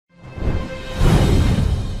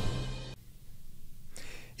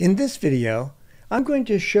In this video, I'm going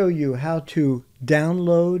to show you how to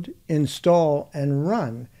download, install, and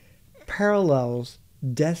run Parallels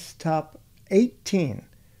Desktop 18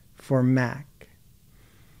 for Mac.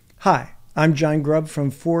 Hi, I'm John Grubb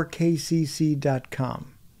from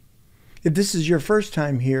 4kcc.com. If this is your first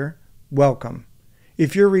time here, welcome.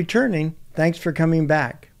 If you're returning, thanks for coming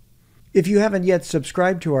back. If you haven't yet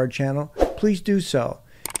subscribed to our channel, please do so.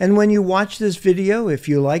 And when you watch this video, if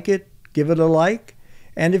you like it, give it a like.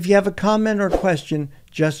 And if you have a comment or question,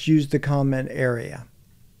 just use the comment area.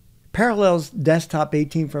 Parallels Desktop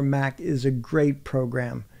 18 for Mac is a great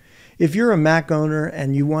program. If you're a Mac owner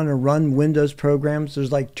and you want to run Windows programs,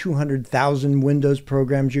 there's like 200,000 Windows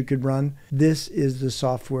programs you could run. This is the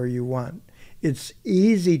software you want. It's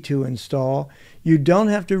easy to install. You don't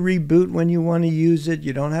have to reboot when you want to use it.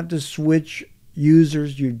 You don't have to switch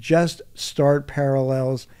users. You just start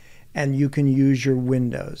Parallels and you can use your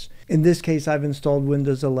Windows. In this case, I've installed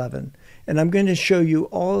Windows 11, and I'm going to show you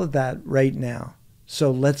all of that right now.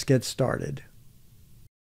 So let's get started.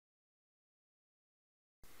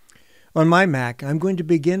 On my Mac, I'm going to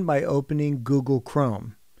begin by opening Google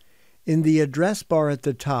Chrome. In the address bar at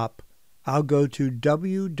the top, I'll go to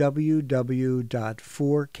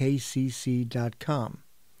www.4kcc.com.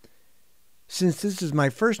 Since this is my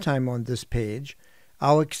first time on this page,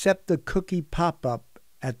 I'll accept the cookie pop-up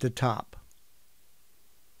at the top.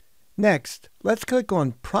 Next, let's click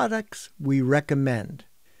on Products We Recommend.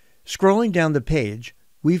 Scrolling down the page,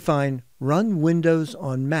 we find Run Windows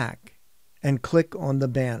on Mac and click on the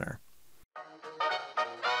banner.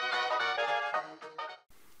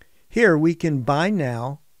 Here we can buy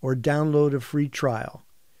now or download a free trial.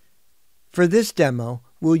 For this demo,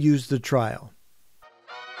 we'll use the trial.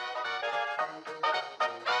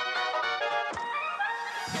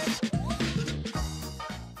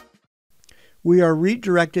 We are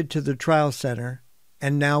redirected to the trial center,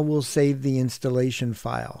 and now we'll save the installation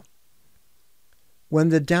file. When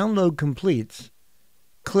the download completes,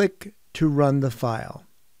 click to run the file.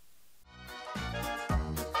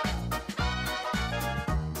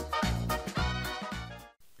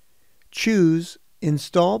 Choose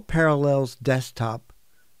Install Parallels Desktop,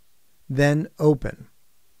 then Open.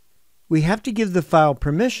 We have to give the file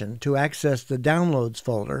permission to access the Downloads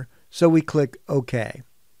folder, so we click OK.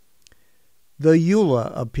 The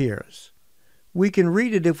EULA appears. We can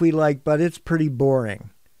read it if we like, but it's pretty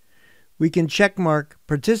boring. We can checkmark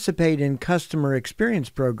Participate in Customer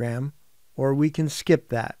Experience Program, or we can skip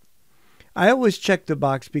that. I always check the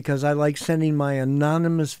box because I like sending my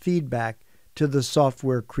anonymous feedback to the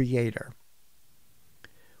software creator.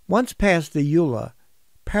 Once past the EULA,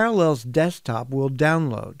 Parallels Desktop will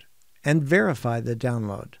download and verify the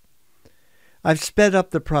download. I've sped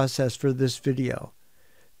up the process for this video.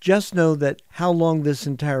 Just know that how long this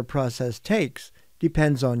entire process takes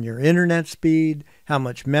depends on your internet speed, how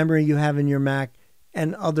much memory you have in your Mac,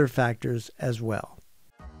 and other factors as well.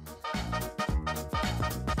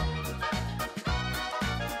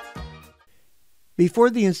 Before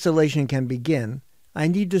the installation can begin, I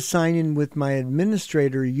need to sign in with my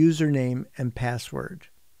administrator username and password.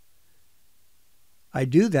 I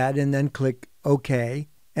do that and then click OK,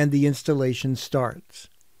 and the installation starts.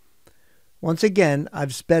 Once again,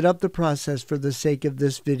 I've sped up the process for the sake of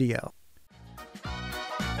this video.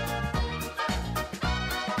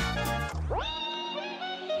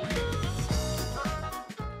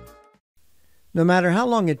 No matter how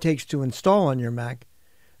long it takes to install on your Mac,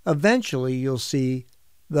 eventually you'll see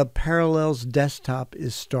the Parallels Desktop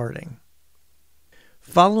is starting.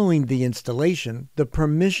 Following the installation, the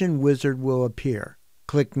permission wizard will appear.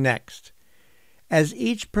 Click Next. As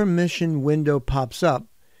each permission window pops up,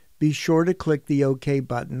 be sure to click the OK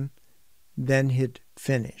button, then hit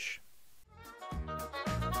Finish.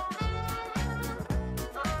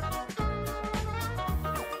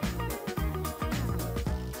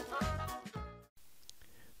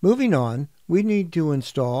 Moving on, we need to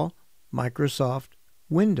install Microsoft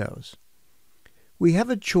Windows. We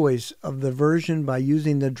have a choice of the version by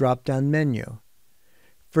using the drop-down menu.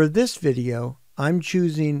 For this video, I'm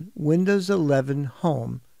choosing Windows 11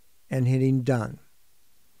 Home and hitting Done.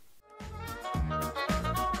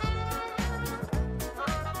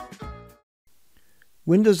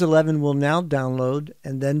 Windows 11 will now download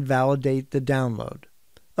and then validate the download.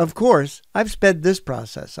 Of course, I've sped this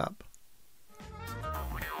process up.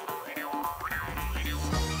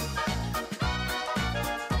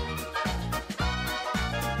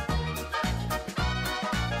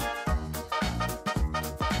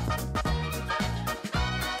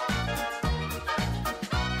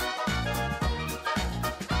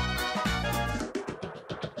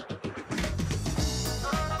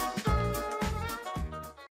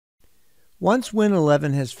 Once Win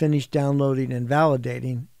 11 has finished downloading and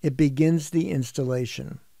validating, it begins the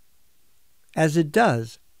installation. As it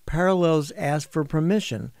does, Parallels asks for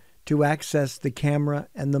permission to access the camera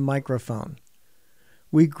and the microphone.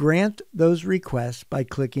 We grant those requests by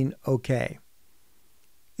clicking OK.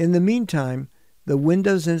 In the meantime, the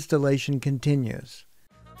Windows installation continues.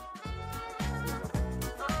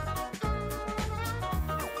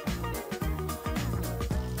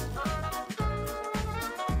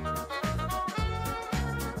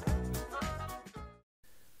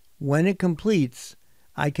 When it completes,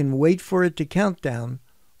 I can wait for it to count down,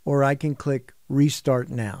 or I can click Restart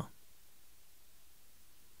Now.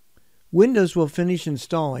 Windows will finish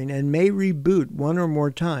installing and may reboot one or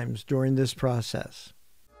more times during this process.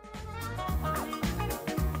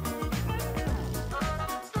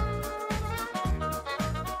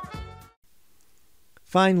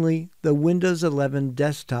 Finally, the Windows 11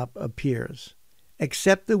 desktop appears.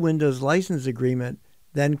 Accept the Windows license agreement,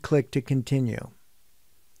 then click to continue.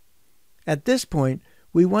 At this point,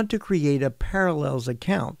 we want to create a Parallels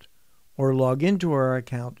account or log into our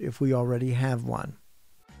account if we already have one.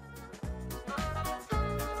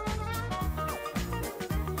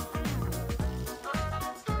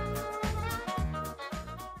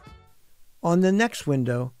 On the next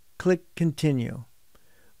window, click Continue.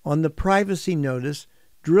 On the privacy notice,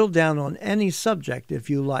 drill down on any subject if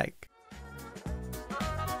you like.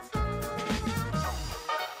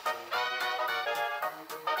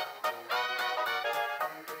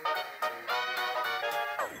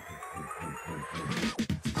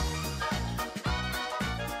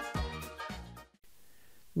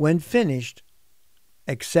 When finished,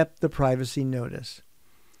 accept the privacy notice.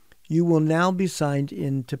 You will now be signed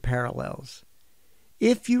in to Parallels.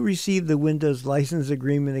 If you receive the Windows license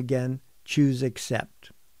agreement again, choose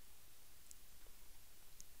Accept.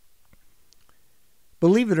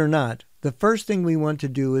 Believe it or not, the first thing we want to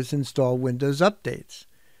do is install Windows updates.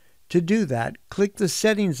 To do that, click the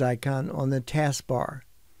Settings icon on the taskbar.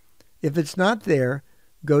 If it's not there,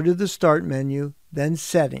 go to the Start menu, then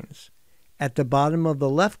Settings. At the bottom of the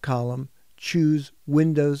left column, choose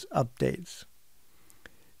Windows Updates.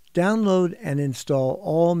 Download and install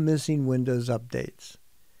all missing Windows updates.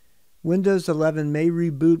 Windows 11 may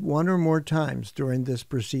reboot one or more times during this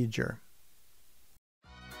procedure.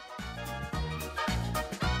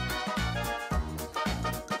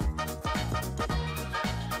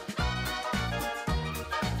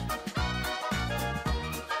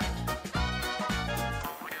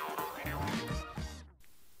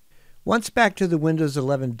 Once back to the Windows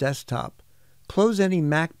 11 desktop, close any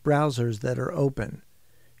Mac browsers that are open.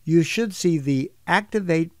 You should see the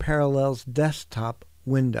Activate Parallels Desktop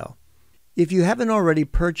window. If you haven't already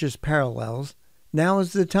purchased Parallels, now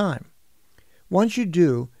is the time. Once you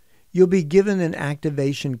do, you'll be given an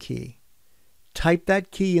activation key. Type that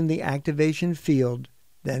key in the activation field,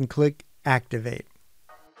 then click Activate.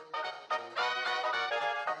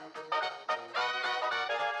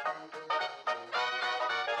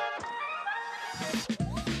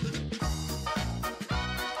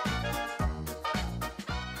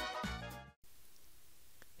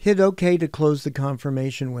 Hit OK to close the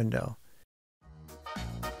confirmation window.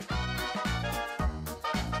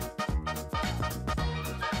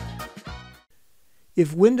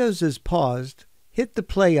 If Windows is paused, hit the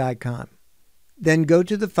play icon. Then go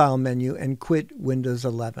to the File menu and quit Windows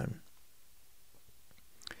 11.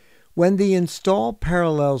 When the Install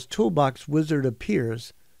Parallels Toolbox wizard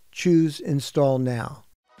appears, choose Install Now.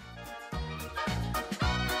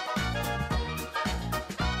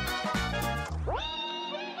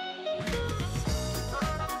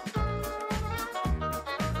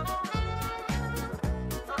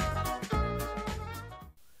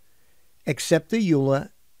 Accept the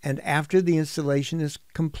EULA, and after the installation is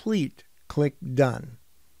complete, click Done.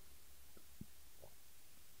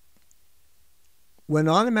 When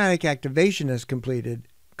automatic activation is completed,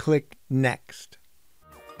 click Next.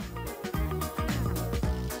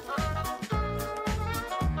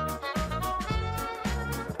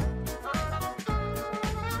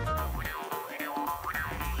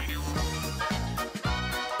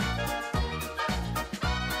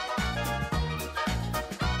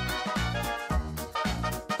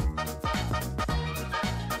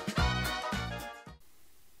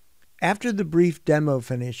 After the brief demo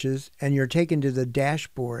finishes and you're taken to the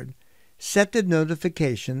dashboard, set the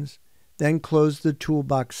notifications, then close the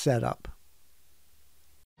Toolbox setup.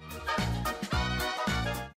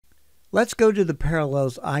 Let's go to the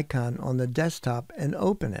Parallels icon on the desktop and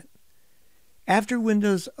open it. After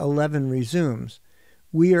Windows 11 resumes,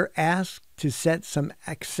 we are asked to set some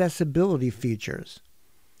accessibility features.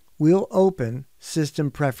 We'll open System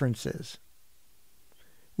Preferences.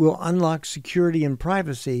 We'll unlock security and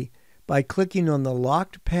privacy by clicking on the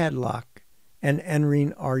locked padlock and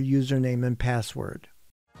entering our username and password.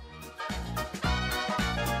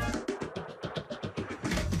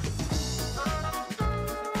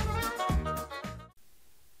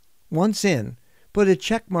 Once in, put a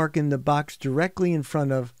check mark in the box directly in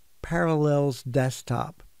front of Parallels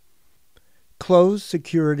Desktop. Close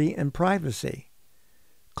Security and Privacy.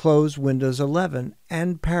 Close Windows 11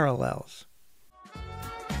 and Parallels.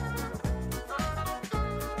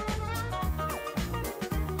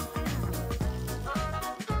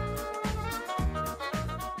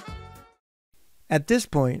 At this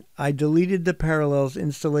point, I deleted the Parallels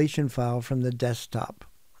installation file from the desktop.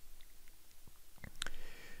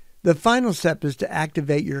 The final step is to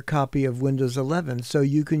activate your copy of Windows 11 so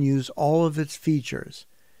you can use all of its features.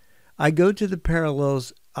 I go to the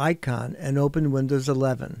Parallels icon and open Windows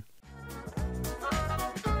 11.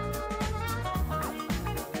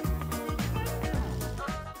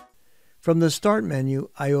 From the Start menu,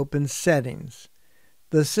 I open Settings.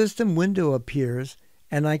 The system window appears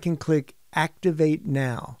and I can click Activate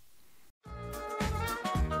Now.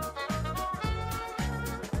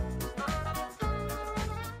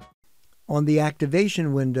 On the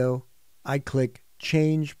activation window, I click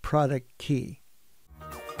Change Product Key.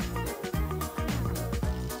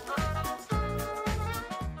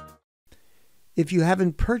 If you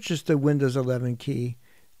haven't purchased a Windows 11 key,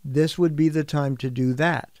 this would be the time to do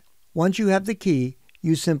that. Once you have the key,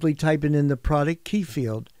 you simply type it in the product key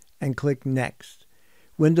field and click Next.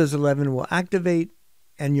 Windows 11 will activate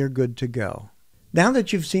and you're good to go. Now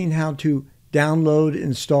that you've seen how to download,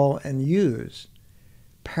 install, and use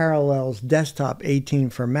Parallels Desktop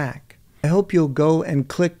 18 for Mac, I hope you'll go and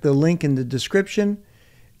click the link in the description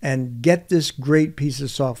and get this great piece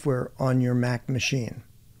of software on your Mac machine.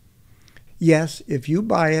 Yes, if you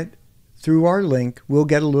buy it through our link, we'll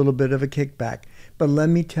get a little bit of a kickback. But let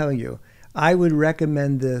me tell you, I would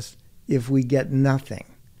recommend this if we get nothing.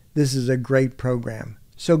 This is a great program,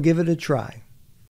 so give it a try.